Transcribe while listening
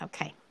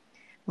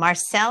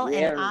Marcel We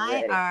and are I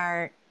ready.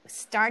 are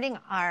starting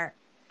our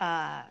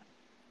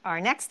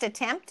next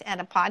attempt at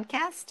a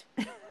podcast.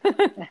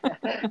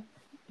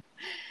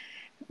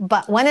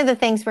 But one of the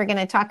things we're going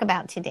to talk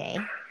about today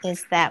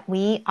is that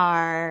we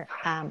have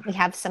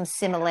some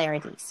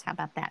similarities. How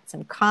about that?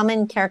 Some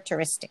common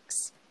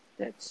characteristics.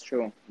 That's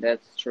true.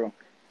 That's true.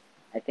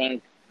 I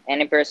think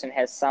any person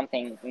has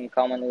something in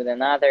common with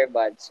another,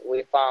 but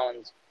we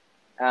found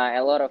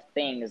a lot of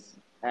things.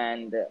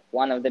 And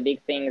one of the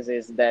big things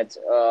is that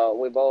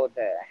we both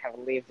have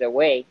lived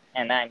away,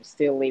 and I'm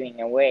still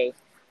living away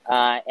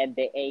at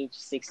the age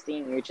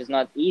 16, which is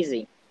not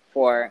easy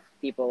for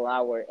people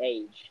our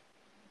age.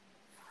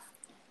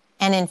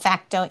 And in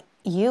fact, don't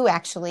you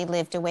actually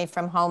lived away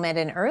from home at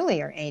an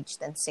earlier age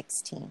than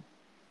 16?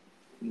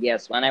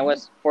 Yes, when I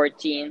was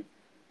 14,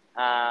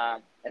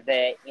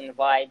 the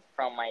invite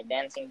from my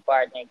dancing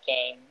partner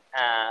came,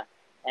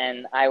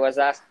 and I was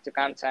asked to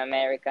come to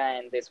America,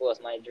 and this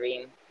was my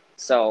dream.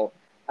 So,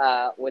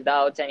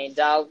 without any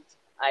doubt,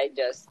 I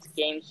just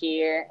came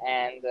here,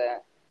 and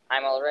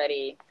I'm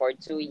already for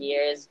 2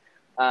 years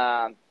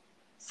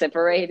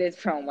separated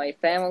from my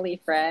family,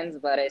 friends,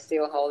 but I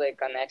still hold a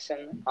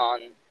connection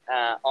on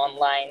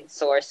online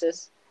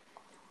sources.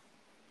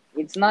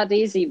 It's not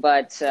easy,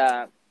 but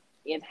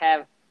it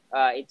have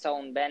its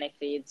own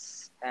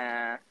benefits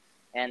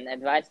and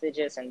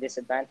advantages and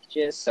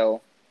disadvantages.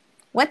 So,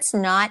 What's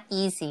not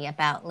easy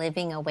about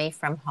living away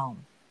from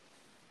home?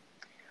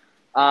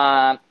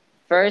 uh,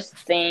 first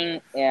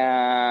thing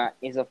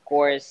is of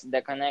course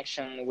the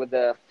connection with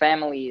the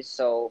family.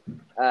 So,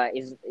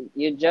 is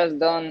you just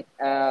don't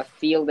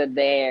feel that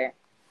they're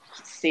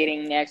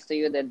sitting next to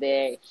you, that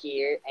they're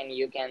here, and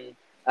you can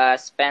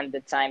spend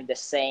the time the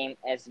same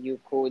as you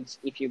could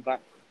if you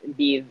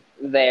be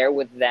there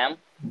with them.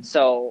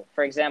 So,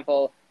 for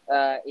example,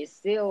 it's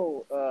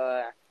still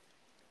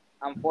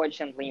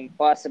unfortunately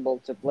impossible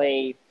to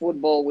play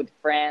football with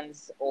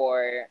friends,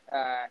 or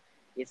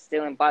it's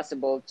still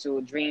impossible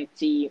to drink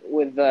tea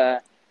with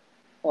the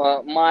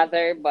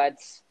mother, but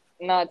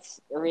not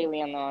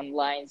really an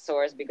online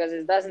source because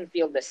it doesn't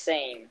feel the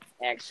same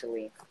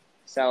actually.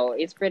 So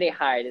it's pretty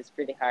hard. It's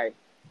pretty hard.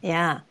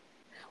 Yeah.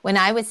 When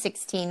I was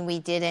 16, we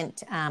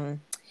didn't,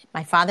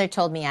 my father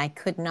told me I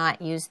could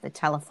not use the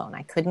telephone.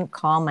 I couldn't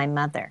call my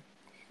mother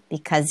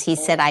because he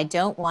said, I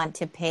don't want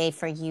to pay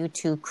for you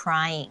two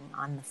crying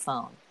on the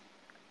phone.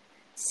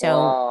 So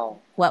Wow,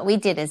 what we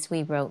did is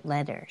we wrote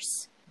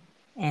letters,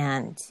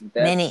 and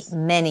many, that's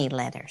many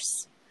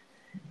letters.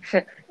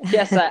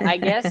 yes. I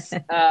guess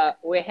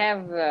we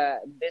have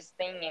this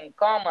thing in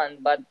common,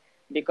 but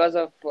because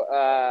of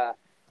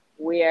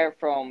we are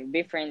from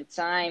different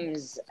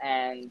times,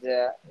 and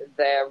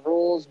the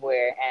rules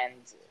were and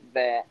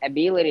the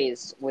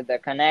abilities with the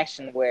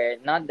connection were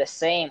not the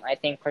same. I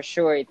think for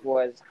sure it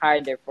was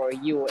harder for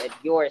you at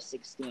your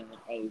 16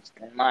 age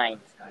than mine.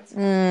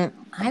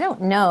 I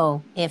don't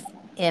know if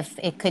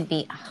it could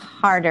be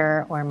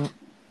harder or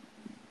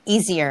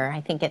easier.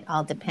 I think it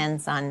all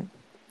depends on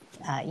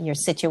your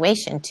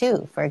situation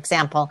too. For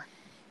example,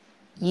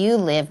 you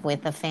live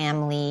with a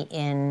family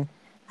in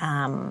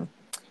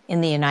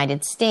the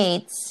United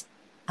States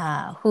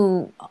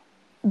who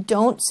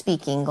don't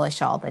speak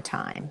English all the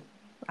time,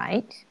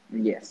 right?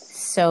 Yes,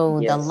 So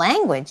the yes.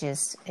 language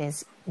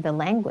is the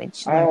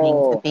language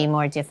learning could Oh, be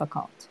more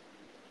difficult.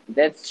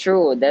 that's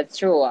true. That's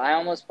true. I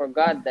almost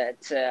forgot that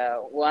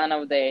one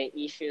of the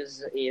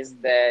issues is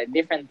the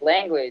different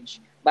language,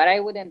 but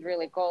I wouldn't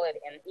really call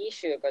it an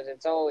issue because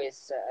it's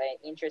always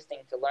interesting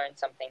to learn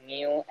something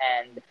new,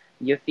 and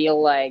you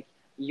feel like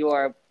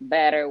you're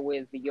better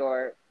with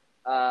your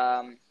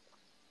um,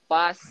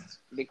 past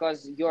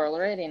because you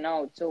already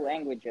know two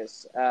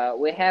languages.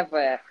 We have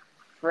a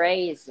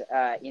phrase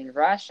in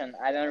Russian.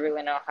 I don't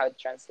really know how to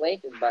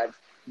translate it, but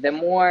the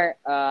more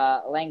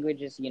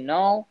languages you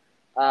know,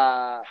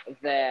 uh,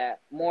 the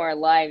more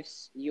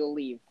lives you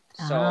live.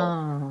 So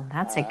Oh,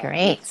 that's a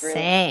great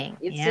saying.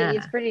 it's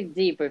Yeah. pretty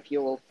deep if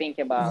you will think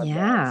about that.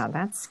 Yeah,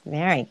 that's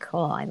very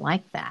cool. I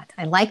like that.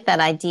 I like that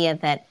idea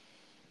that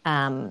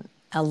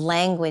a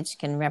language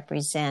can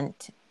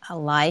represent a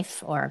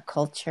life or a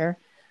culture,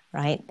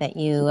 right, that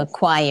you For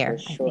acquire.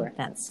 I think sure.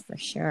 that's for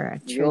sure a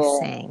true You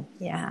saying.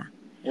 Yeah.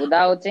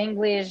 Without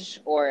English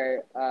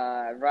or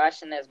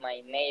Russian as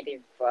my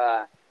native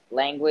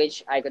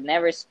language, I could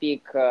never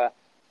speak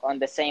on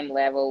the same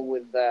level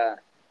with the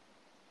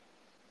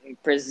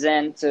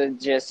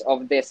percentages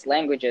of these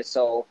languages.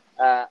 So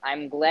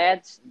I'm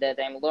glad that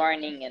I'm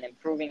learning and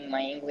improving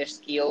my English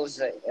skills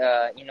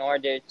in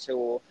order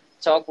to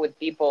talk with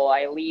people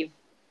I live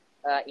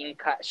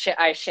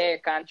I share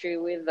country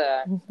with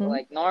Mm-hmm.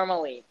 like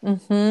normally.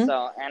 Mm-hmm.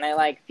 So, and I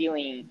like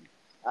feeling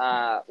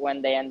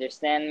when they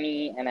understand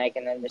me and I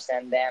can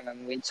understand them,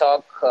 and we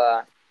talk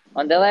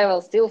on the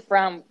level still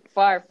from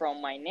far from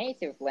my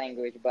native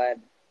language, but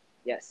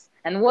yes.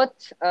 And what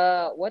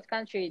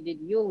country did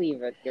you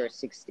live at your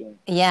 16?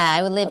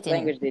 Yeah, What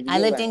language did I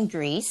you lived learn? in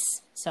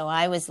Greece, so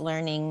I was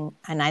learning,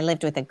 and I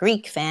lived with a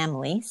Greek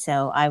family,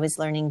 so I was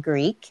learning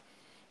Greek.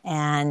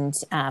 And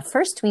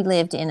first, we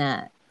lived in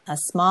a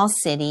small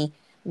city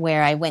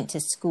where I went to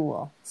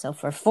school. So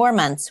for 4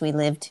 months, we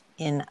lived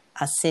in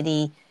a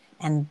city,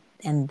 and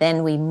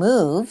then we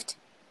moved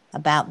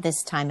about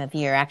this time of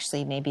year,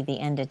 actually maybe the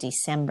end of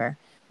December.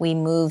 We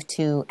moved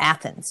to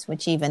Athens,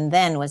 which even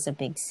then was a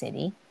big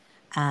city.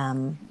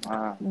 Wow.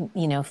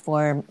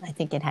 I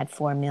think it had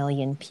 4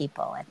 million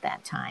people at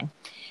that time.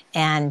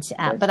 And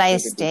That's but I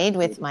pretty big stayed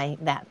with city.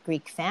 that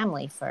Greek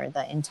family for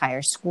the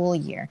entire school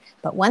year.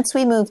 But once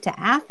we moved to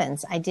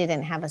Athens, I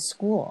didn't have a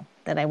school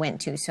that I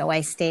went to, so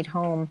I stayed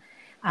home.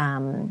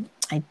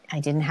 I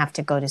didn't have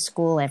to go to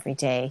school every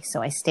day,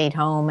 so I stayed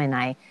home and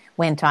I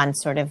went on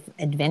sort of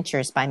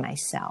adventures by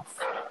myself.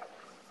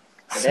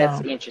 That's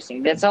So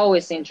interesting. That's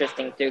always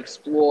interesting to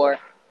explore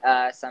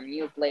some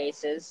new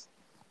places.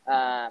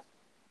 Uh,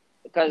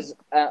 because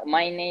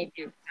my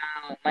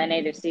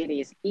native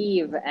city is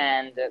Kiev,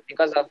 and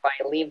because of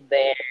I lived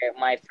there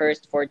my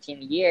first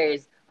 14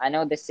 years, I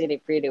know the city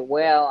pretty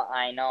well.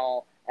 I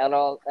know a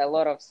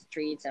lot of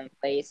streets and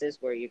places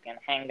where you can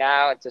hang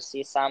out to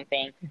see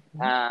something.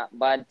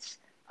 But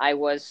I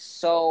was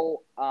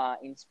so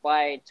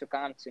inspired to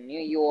come to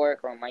New York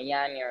or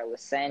Miami or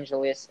Los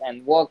Angeles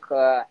and walk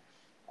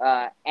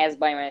as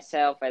by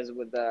myself as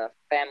with the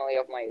family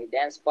of my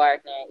dance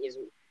partner is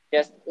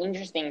just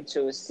interesting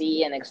to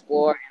see and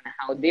explore and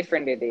how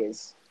different it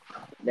is.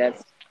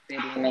 That's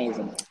pretty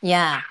amazing.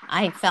 yeah,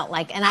 I felt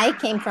like, and I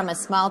came from a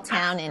small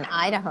town in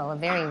Idaho, a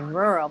very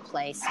rural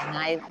place, and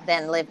I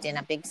then lived in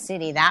a big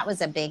city. That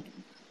was a big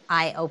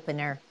eye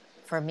opener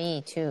for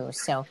me too.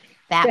 So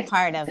that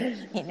part of,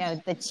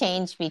 the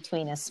change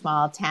between a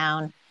small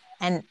town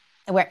and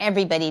where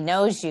everybody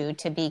knows you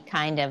to be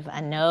kind of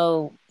a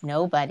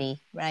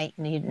nobody, right?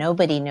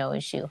 Nobody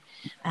knows you.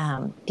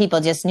 People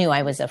just knew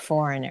I was a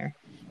foreigner,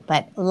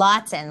 but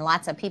lots and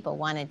lots of people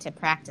wanted to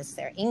practice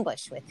their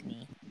English with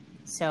me.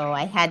 So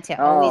I had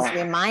to always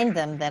Oh, remind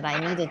them that I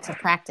needed to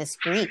practice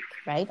Greek,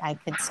 right? I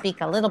could speak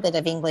a little bit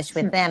of English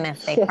with them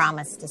if they yes.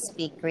 promised to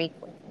speak Greek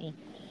with me.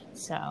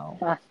 So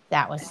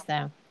that was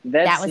the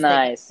that That's was the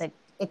nice. the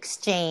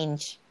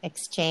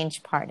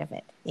exchange part of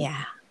it.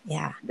 Yeah,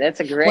 yeah. That's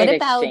a What great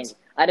exchange. about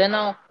I don't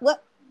know.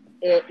 what?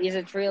 Is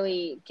it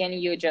really? Can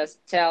you just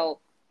tell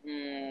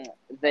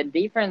the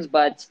difference?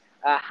 But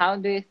how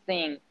do you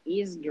think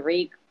is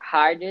Greek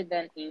harder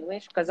than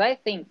English? Because I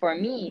think for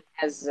me,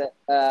 as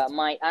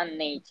my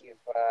unnative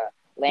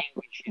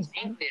language is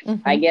English,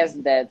 I Mhm. guess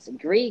that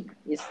Greek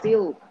is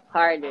still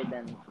harder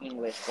than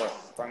English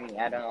for me.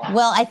 I don't know.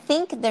 Well, I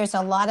think there's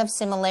a lot of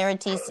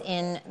similarities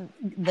in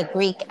the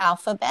Greek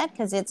alphabet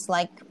because it's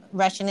like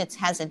Russian. It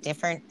has a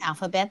different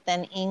alphabet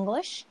than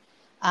English.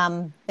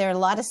 There are a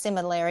lot of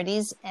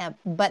similarities,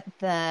 but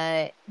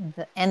the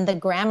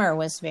grammar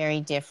was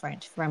very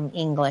different from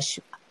English.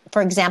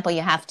 For example,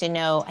 you have to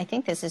know, I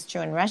think this is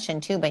true in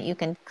Russian too, but you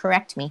can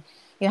correct me.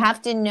 You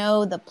have to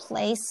know the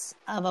place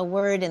of a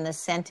word in the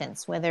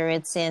sentence, whether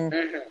it's in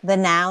Hmm. the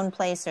noun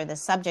place or the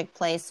subject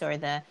place or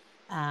the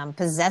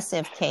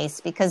possessive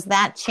case, because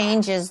that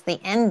changes the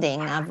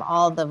ending of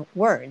all the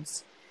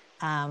words.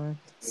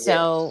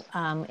 So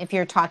Yes. if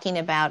you're talking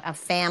about a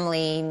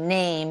family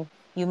name,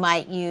 you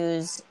might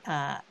use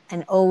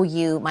an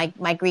OU.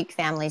 My Greek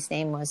family's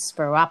name was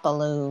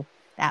Spiropoulou.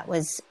 That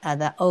was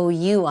the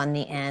OU on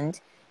the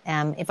end.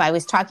 If I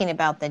was talking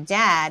about the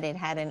dad, it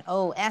had an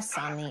OS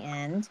on the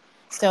end.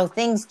 So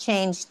things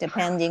changed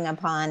depending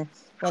upon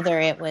whether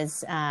it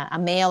was a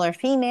male or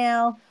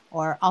female,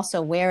 or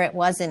also where it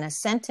was in a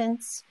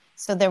sentence.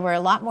 So there were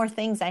a lot more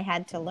things I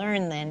had to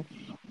learn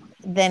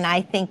than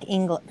I think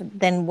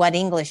than what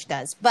English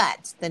does.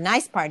 But the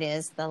nice part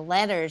is the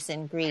letters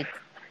in Greek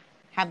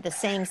have the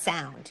same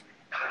sound,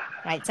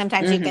 right?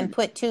 Sometimes you can Hmm.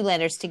 put two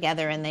letters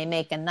together and they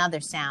make another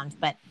sound.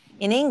 But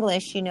in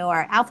English,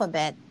 our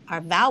alphabet,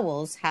 our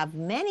vowels have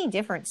many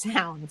different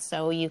sounds.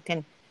 So you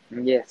can,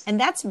 Yes, and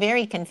that's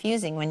very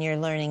confusing when you're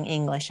learning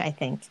English, I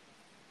think.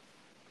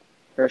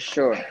 for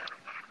sure.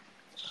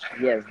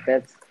 Yes,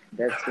 that's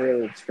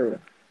really true.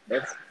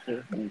 That's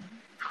true.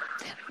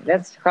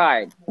 That's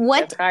hard. What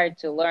That's hard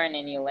to learn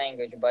a new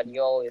language, but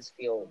you always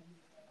feel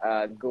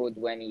good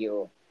when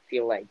you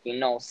feel like you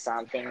know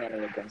something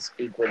and you can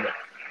speak with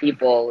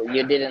people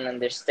you didn't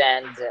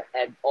understand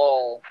at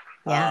all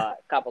Yeah. a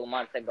couple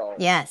months ago.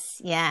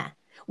 Yes. Yeah.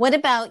 What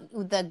about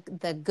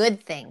the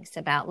good things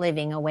about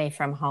living away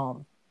from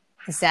home?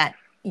 Is that,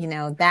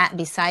 that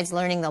besides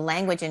learning the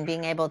language and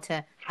being able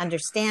to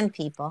understand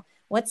people,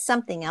 what's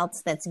something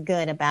else that's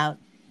good about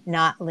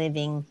not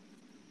living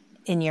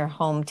in your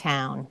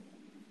hometown?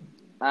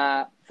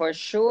 For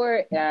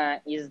sure,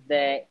 is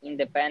the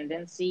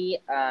independency,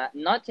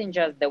 not in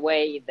just the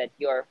way that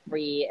you're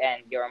free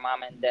and your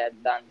mom and dad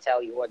don't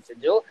tell you what to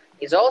do.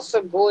 It's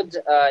also good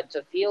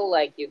to feel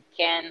like you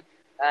can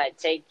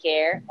take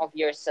care of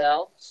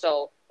yourself.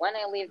 So when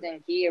I lived in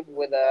Kiev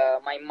with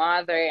my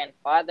mother and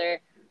father,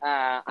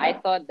 I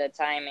thought that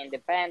I'm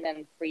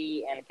independent,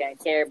 free, and can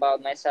care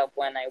about myself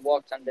when I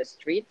walked on the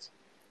street.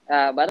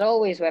 But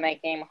always when I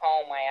came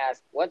home, I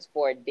asked, "What's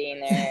for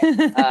dinner?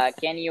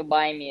 Can you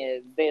buy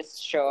me this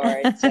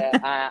shirt?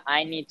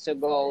 I need to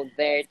go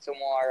there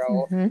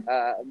tomorrow.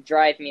 Hmm.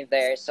 Drive me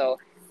there." So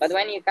But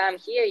when you come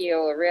here,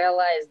 you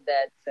realize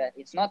that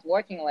it's not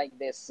working like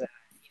this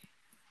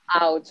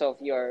out of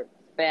your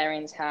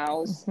parents'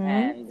 house, Mm-hmm.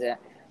 and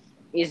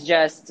it's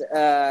just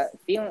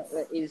feel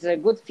it's a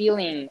good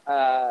feeling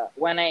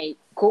when I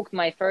cooked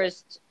my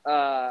first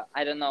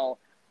I don't know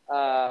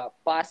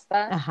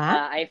pasta.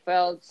 Uh-huh. I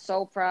felt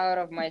so proud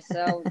of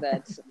myself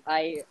that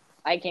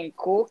I can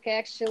cook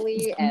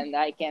actually, and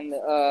I can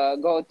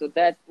go to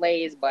that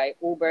place by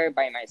Uber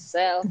by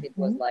myself. It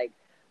was Mm-hmm. like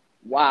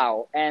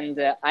wow, and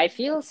I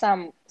feel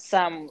some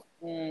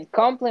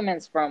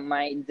compliments from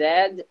my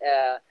dad,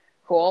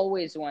 who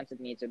always wanted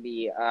me to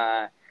be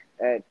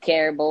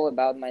careable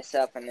about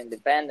myself and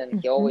independent.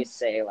 He Mm-hmm. always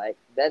say like,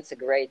 "That's a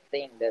great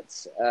thing.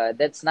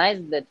 That's nice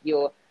that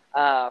you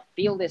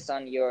feel this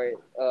on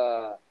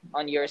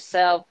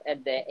yourself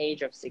at the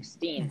age of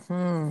 16."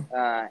 Mm-hmm.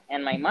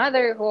 And my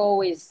mother, who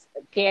always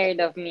cared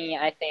of me,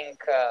 I think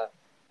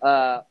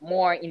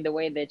more in the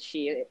way that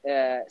she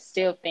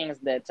still thinks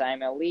that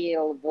I'm a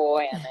little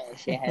boy and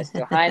she has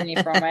to hide me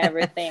from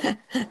everything.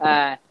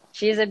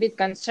 She's a bit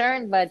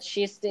concerned, but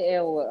she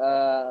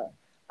still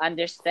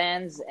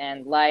understands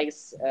and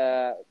likes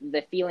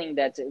the feeling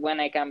that when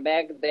I come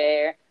back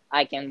there,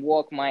 I can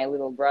walk my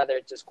little brother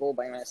to school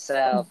by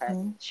myself, and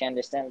Mm-hmm. she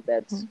understands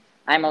that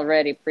I'm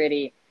already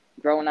pretty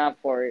grown up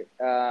for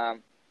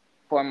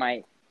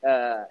my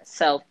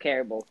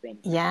self-careable thing.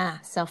 Yeah,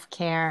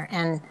 self-care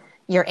and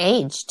your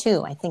age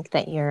too. I think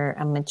that you're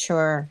a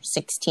mature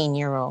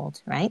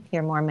 16-year-old, right?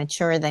 You're more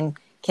mature than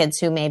kids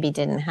who maybe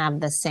didn't have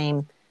the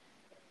same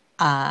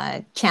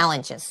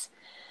challenges.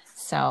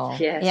 So,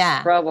 Yes,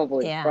 yeah,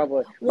 probably, yeah.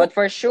 probably. But Well,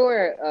 for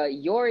sure,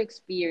 your mm,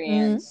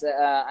 experience,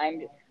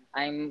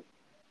 I'm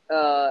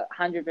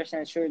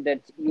 100% sure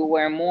that you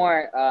were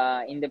more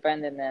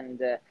independent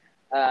and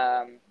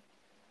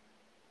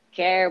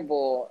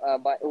careable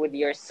but with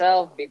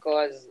yourself,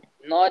 because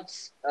not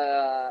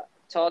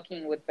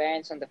talking with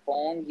parents on the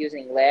phone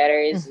using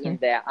letters mhm. in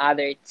the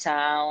other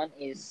town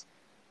is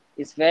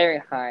very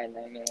hard.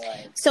 I mean,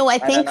 like, So I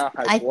I don't think know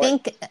how it I works.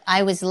 think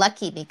I was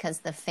lucky because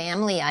the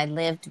family I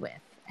lived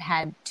with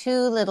had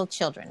two little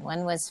children.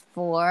 One was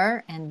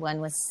 4 and one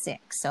was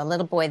 6. So a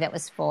little boy that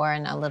was 4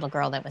 and a little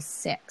girl that was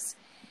 6.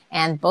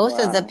 And both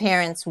of the Wow.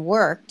 parents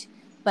worked,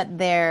 but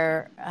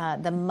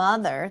the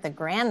mother, the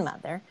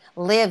grandmother,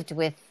 lived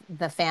with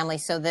the family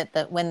so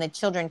that when the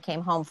children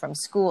came home from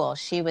school,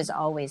 she was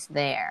always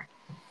there.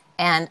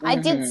 And I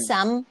did Mm-hmm.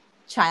 some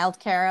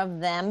childcare of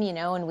them,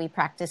 and we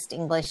practiced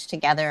English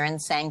together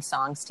and sang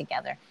songs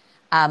together.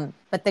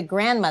 But the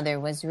grandmother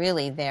was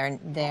really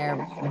their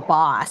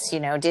boss,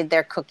 did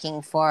their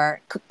cooking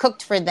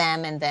cooked for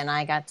them, and then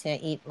I got to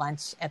eat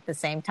lunch at the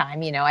same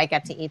time. I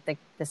got to eat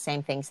the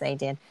same things they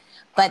did.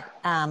 But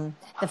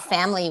the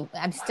family,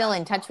 I'm still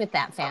in touch with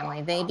that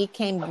family. They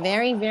became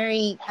very,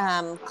 very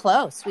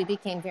close. We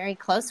became very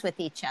close with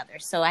each other.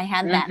 So I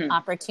had that Mm-hmm.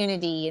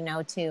 opportunity,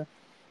 to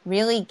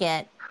really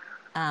get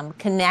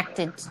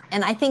connected.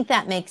 And I think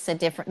that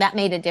that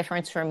made a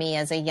difference for me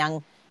as a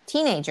young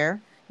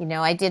teenager.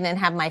 I didn't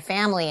have my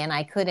family and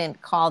I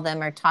couldn't call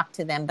them or talk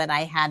to them, but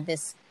I had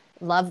this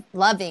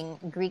loving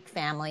Greek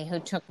family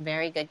who took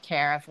very good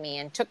care of me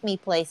and took me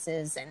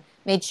places and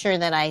made sure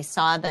that I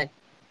saw the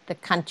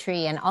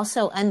country and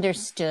also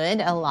understood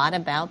a lot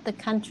about the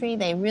country.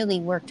 They really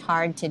worked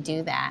hard to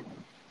do that.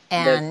 That's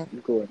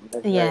And good.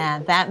 That's very yeah,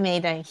 good. that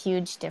made a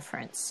huge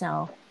difference.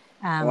 So,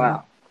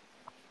 Wow.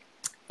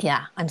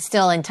 yeah, I'm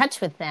still in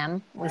touch with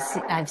them.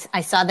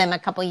 I saw them a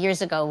couple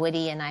years ago.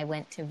 Woody and I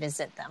went to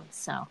visit them.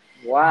 So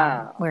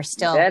Wow. we're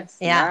still, That's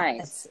yeah,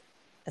 nice.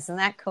 isn't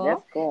that That's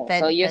cool? cool.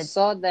 So The you the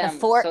saw the them.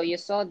 four, So you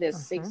saw this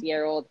mhm.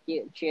 6-year-old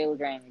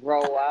children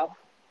grow up.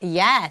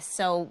 Yes.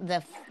 So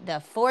the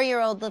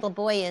 4-year-old little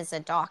boy is a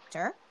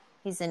doctor.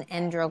 He's an Wow.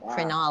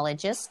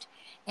 endocrinologist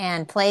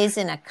and plays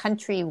in a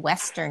country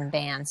western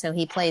band. So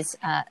he plays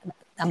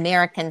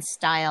American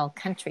style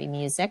country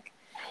music.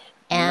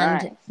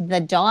 And Nice. the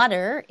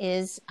daughter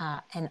is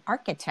an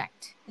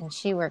architect, and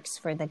she works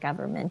for the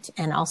government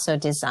and also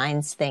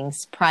designs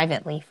things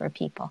privately for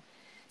people.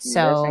 That's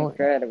So,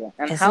 incredible.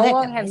 And isn't how it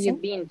long have you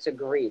amazing? been to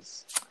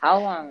Greece? How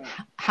long?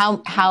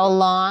 How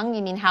long?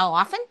 You mean how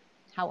often?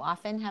 How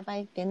often have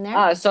I been there?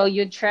 Ah, so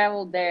you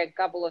traveled there a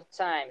couple of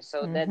times.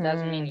 So that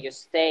doesn't mean Hmm. you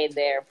stayed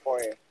there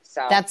for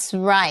some. That's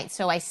right.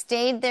 So I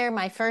stayed there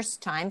my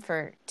first time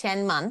for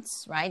 10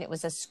 months, right? It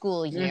was a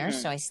school year.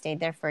 Mm-hmm. So I stayed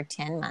there for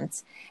 10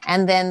 months.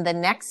 And then the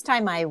next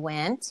time I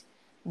went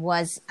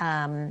was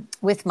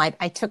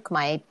I took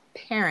my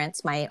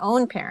parents, my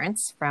own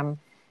parents from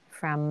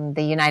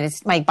the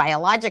my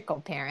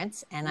biological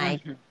parents, and I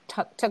Mm-hmm.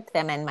 took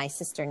them and my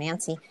sister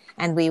Nancy,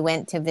 and we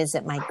went to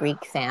visit my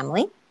Greek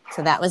family.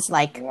 So that was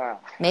like Wow.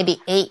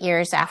 maybe 8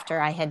 years after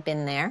I had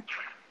been there.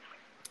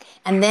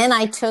 And then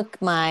I took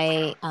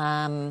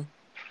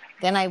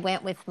then I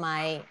went with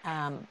my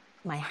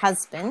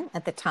husband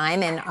at the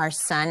time and our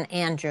son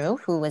Andrew,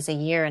 who was a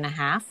year and a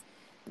half.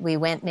 We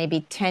went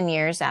maybe 10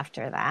 years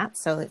after that.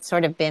 So it's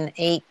sort of been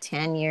 8,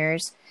 10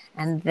 years.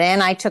 And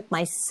then I took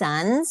my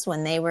sons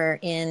when they were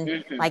in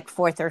Mm-hmm. like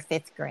fourth or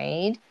fifth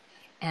grade.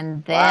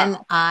 And then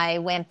Wow. I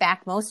went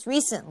back most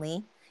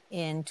recently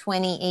in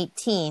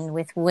 2018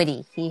 with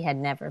Woody. He had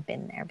never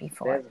been there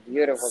before. That's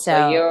beautiful.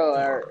 So you So,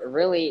 yeah. are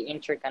really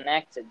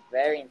interconnected,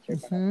 very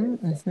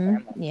interconnected with your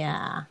family.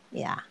 Yeah,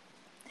 yeah.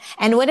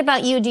 And what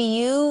about you? Do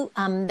you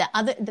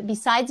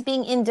besides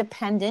being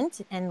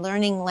independent and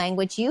learning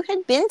language, you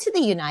had been to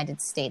the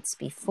United States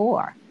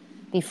before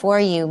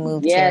you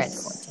moved here at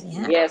Yes, 14.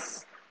 Yeah.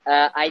 yes.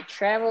 I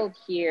traveled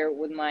here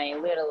with my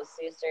little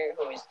sister,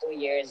 who is 2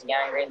 years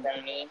younger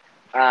than me.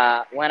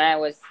 When I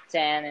was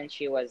 10 and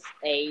she was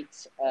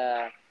 8,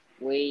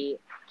 we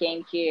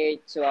came here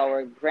to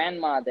our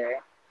grandmother,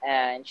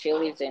 and she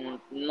lives in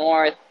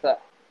North.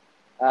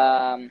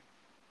 Um,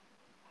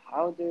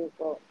 how do you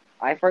call?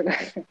 I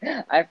forgot.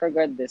 I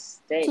forgot the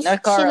state. North She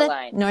lived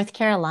Carolina. North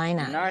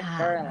Carolina. North Yeah, North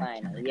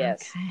Carolina. Carolina.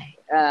 Yes.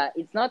 Okay.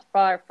 It's not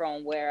far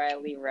from where I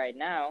live right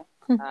now.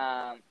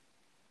 Um,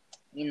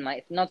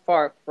 it's not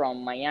far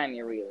from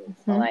Miami, really.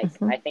 Like,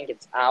 I think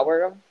it's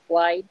hour of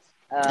flight.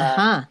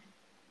 Uh-huh.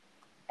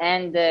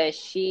 And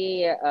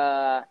she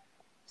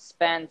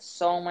spent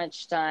so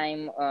much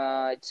time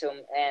to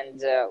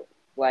and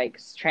like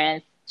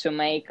strength to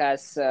make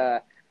us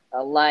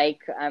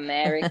like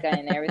America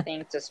and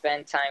everything, to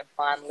spend time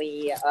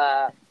fondly.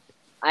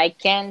 I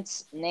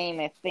can't name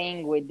a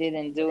thing we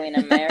didn't do in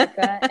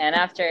America. And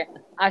after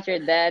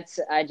that,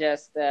 I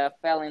just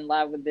fell in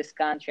love with this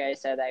country. I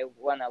said I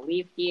want to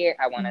live here.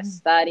 I want to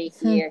study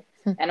here.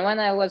 And when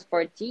I was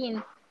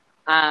 14,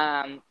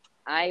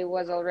 I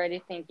was already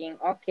thinking,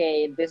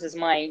 okay, this is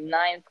my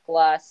ninth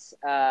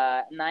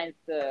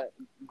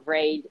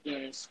grade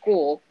in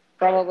school.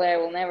 Probably I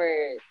will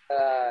never,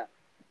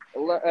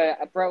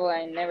 probably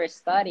I never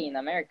study in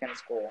American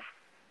school.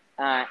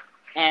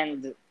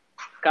 And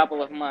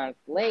couple of months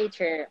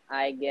later,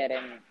 I get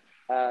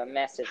a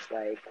message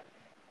like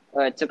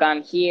to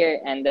come here,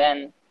 and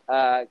then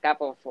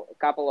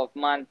couple of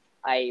months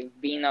I've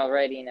been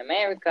already in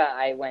America.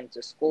 I went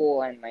to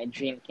school, and my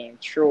dream came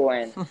true,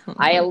 and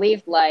I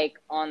lived like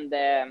in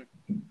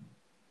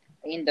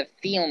the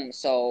film,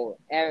 so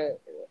a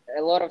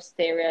lot of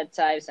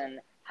stereotypes and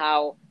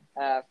how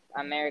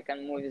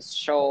American movies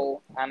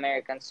show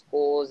American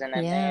schools and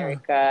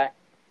America.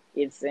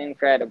 It's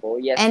incredible,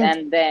 yes,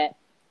 and the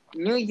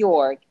New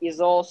York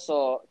is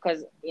also,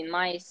 because in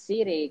my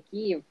city,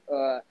 Kiev,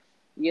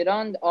 you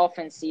don't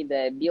often see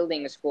the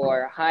buildings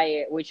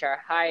which are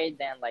higher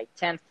than like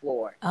 10th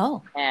floor.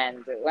 Oh.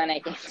 And when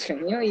I came to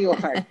New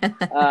York,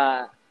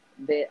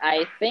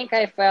 I think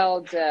I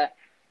felt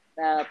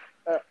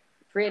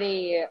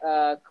pretty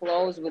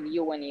close with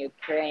you when you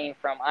came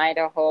from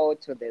Idaho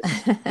to this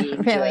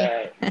big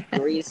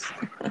Greece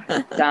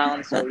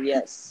town. So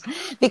yes,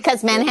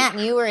 because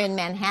Manhattan, you were in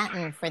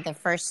Manhattan for the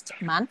first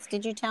month.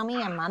 Did you tell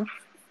me a month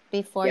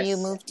before you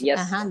moved?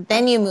 Yes.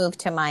 Then you moved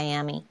to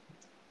Miami.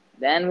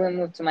 Then we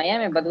moved to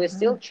Miami, but we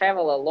still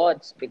travel a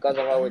lot because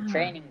of our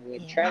training. We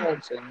travel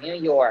to New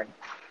York,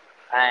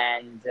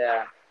 and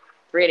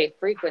pretty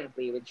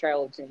frequently we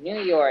travel to New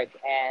York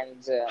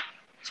and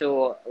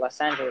to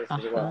Los Angeles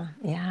as well.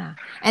 Yeah.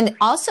 And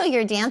also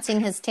your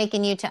dancing has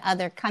taken you to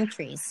other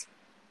countries.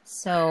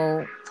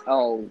 So.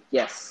 Oh,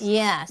 yes.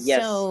 Yeah.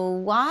 Yes. So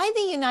why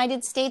the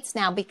United States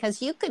now?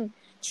 Because you could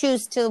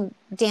choose to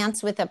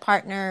dance with a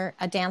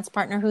dance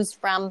partner who's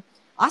from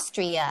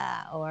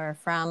Austria or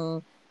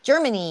from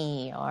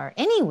Germany or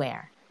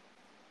anywhere.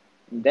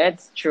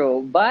 That's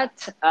true.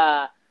 But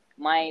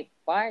my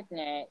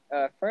partner,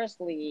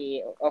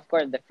 firstly, of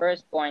course, the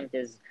first point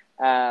is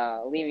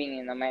living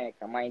in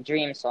America, my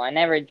dream. So I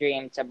never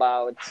dreamed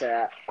about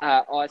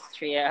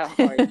Austria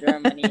or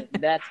Germany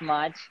that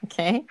much.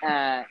 Okay.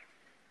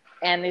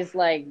 And it's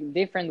like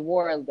different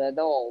world at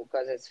all,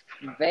 because it's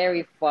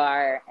very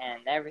far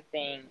and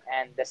everything.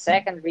 And the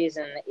second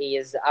reason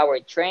is our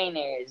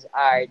trainers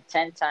are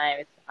 10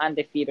 times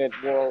undefeated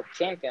world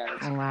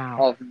champions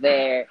of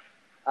their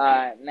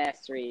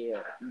mastery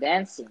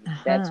dancing.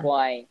 That's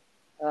why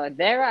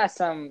there are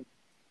some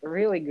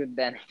really good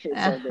benefits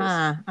of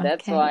this.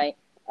 That's why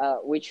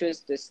we choose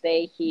to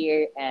stay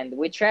here, and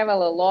we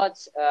travel a lot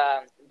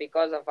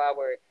because of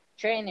our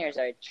trainers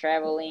are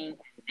traveling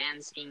and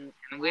dancing,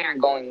 and we are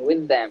going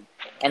with them.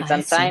 And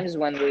sometimes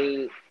when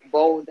we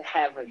both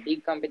have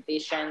big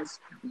competitions,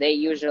 they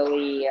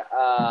usually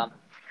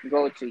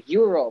go to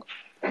Europe.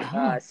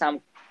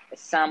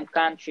 Some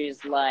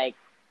countries like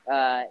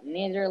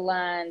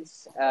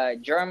Netherlands,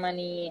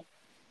 Germany,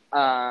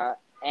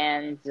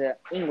 and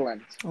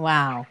England.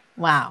 Wow.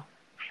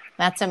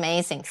 That's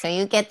amazing. So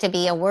you get to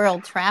be a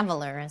world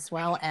traveler as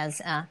well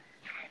as a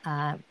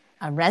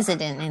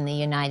resident in the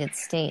United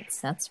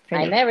States. That's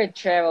pretty. I never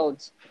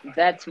traveled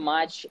that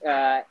much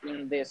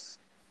in this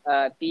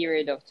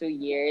period of 2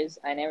 years.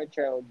 I never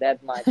traveled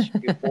that much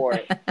before.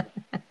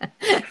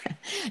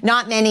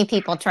 Not many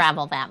people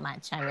travel that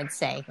much, I would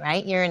say,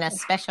 right? You're in a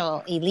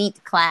special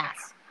elite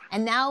class.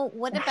 And now,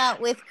 what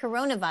about with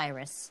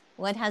coronavirus?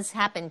 What has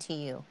happened to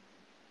you?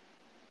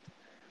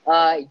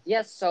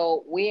 Yes,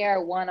 so we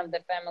are one of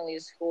the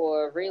families who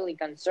are really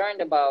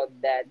concerned about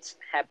that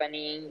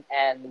happening,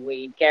 and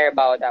we care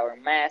about our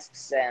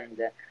masks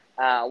and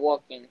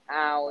walking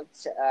out.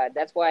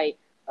 That's why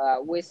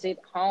we sit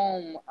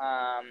home,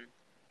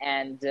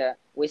 and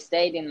we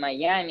stayed in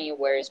Miami,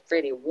 where it's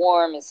pretty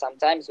warm, and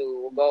sometimes we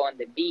will go on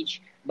the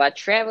beach. But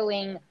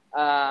traveling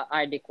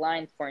are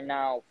declined for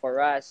now for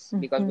us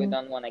because we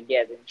don't want to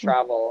get in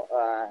trouble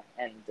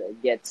and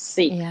get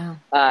sick. Yeah.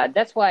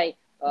 That's why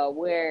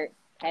we're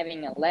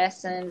having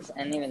lessons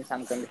and even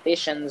some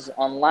competitions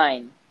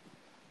online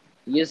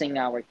using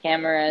our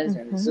cameras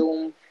and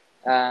Zoom.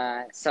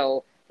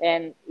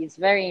 And it's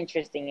very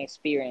interesting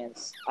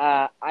experience.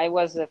 I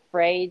was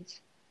afraid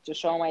to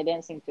show my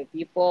dancing to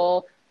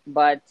people,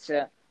 but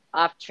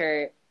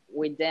after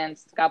we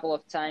danced a couple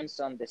of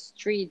times on the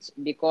street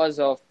because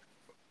of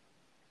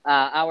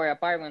our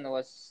apartment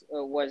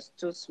was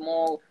too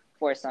small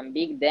for some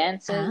big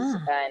dances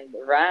and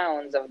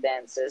rounds of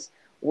dances.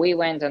 We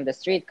went on the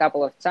street a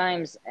couple of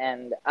times,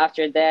 and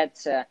after that,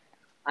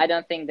 I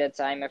don't think that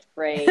I'm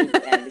afraid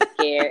and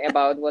care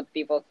about what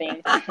people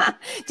think.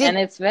 And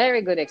it's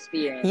very good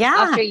experience. Yeah.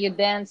 After you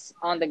dance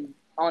on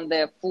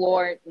the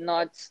floor,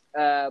 not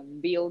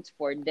built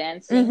for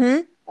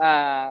dancing,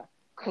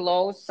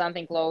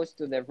 something close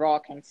to the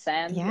rock and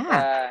sand.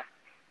 Yeah.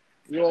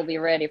 You will be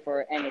ready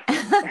for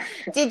anything.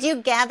 Did you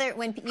gather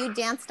when you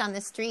danced on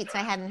the streets? I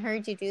hadn't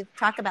heard you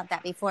talk about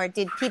that before.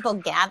 Did people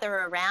gather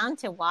around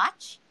to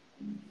watch?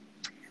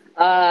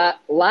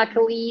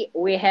 Luckily,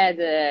 we had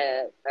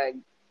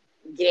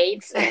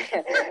gates,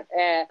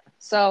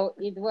 so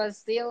it was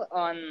still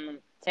on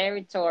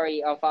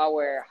territory of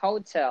our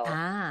hotel,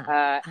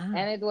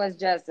 and it was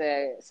just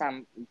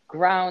some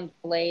ground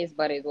place,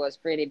 but it was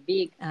pretty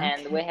big,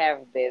 and we have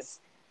this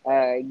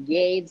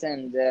gates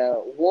and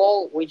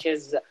wall which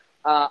is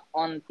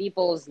on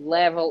people's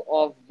level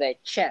of the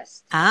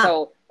chest,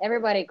 so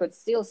everybody could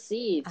still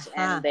see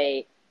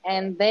it,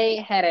 and they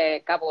had a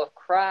couple of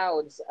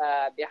crowds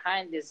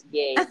behind these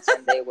gates,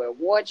 and they were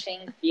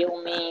watching,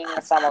 filming.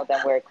 Some of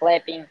them were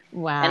clapping.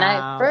 Wow! And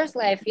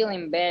I feel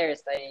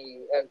embarrassed.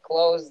 I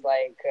closed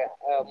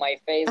my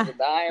face with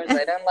the arms.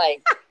 I don't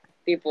like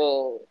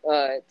people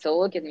to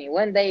look at me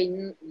when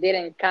they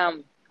didn't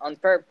come on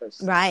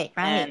purpose. Right.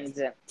 And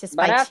just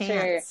but by after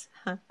chance.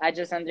 I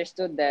just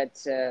understood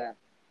that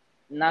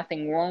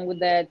nothing wrong with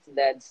that.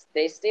 That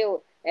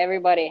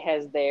everybody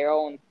has their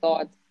own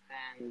thoughts,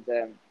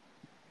 and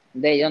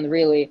they don't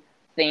really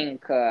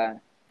think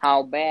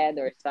how bad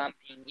or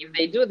something. If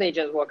they do, they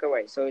just walk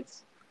away. So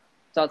it's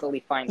totally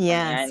fine for me.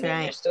 And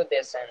I understood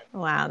this. And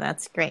wow,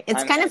 that's great.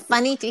 It's kind of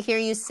funny to hear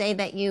you say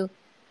that you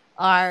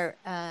are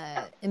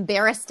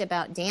embarrassed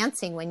about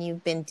dancing when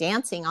you've been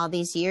dancing all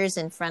these years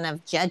in front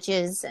of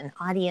judges and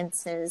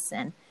audiences,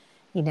 and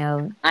you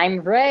know.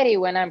 I'm ready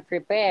when I'm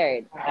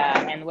prepared,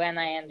 and when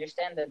I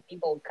understand that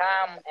people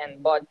come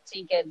and bought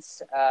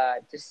tickets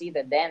to see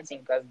the dancing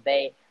because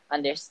they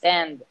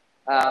understand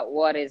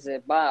what it's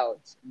about.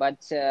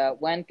 But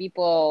when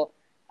people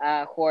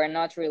who are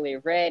not really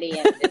ready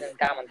and didn't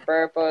come on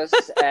purpose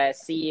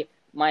see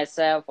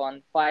myself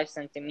on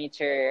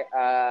 5-centimeter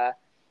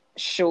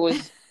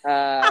shoes,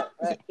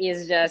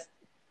 is just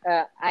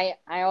I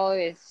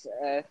always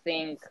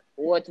think,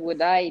 what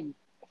would I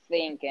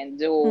think and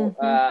do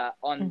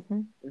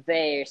on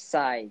their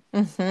side?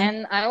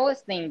 And I always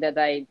think that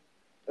I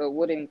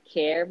wouldn't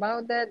care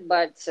about that,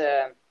 but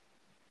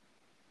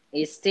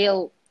it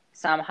still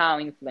somehow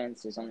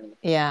influences on me.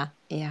 Yeah,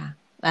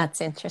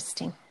 that's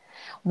interesting.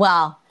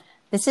 Well,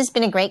 this has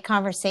been a great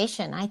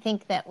conversation. I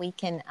think that we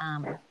can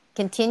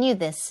continue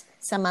this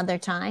some other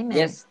time.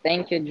 Yes,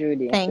 thank you,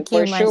 Judy. Thank you,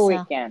 For sure we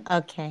Marcel. can.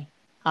 Okay,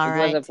 all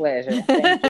right. It was a pleasure. Thank you.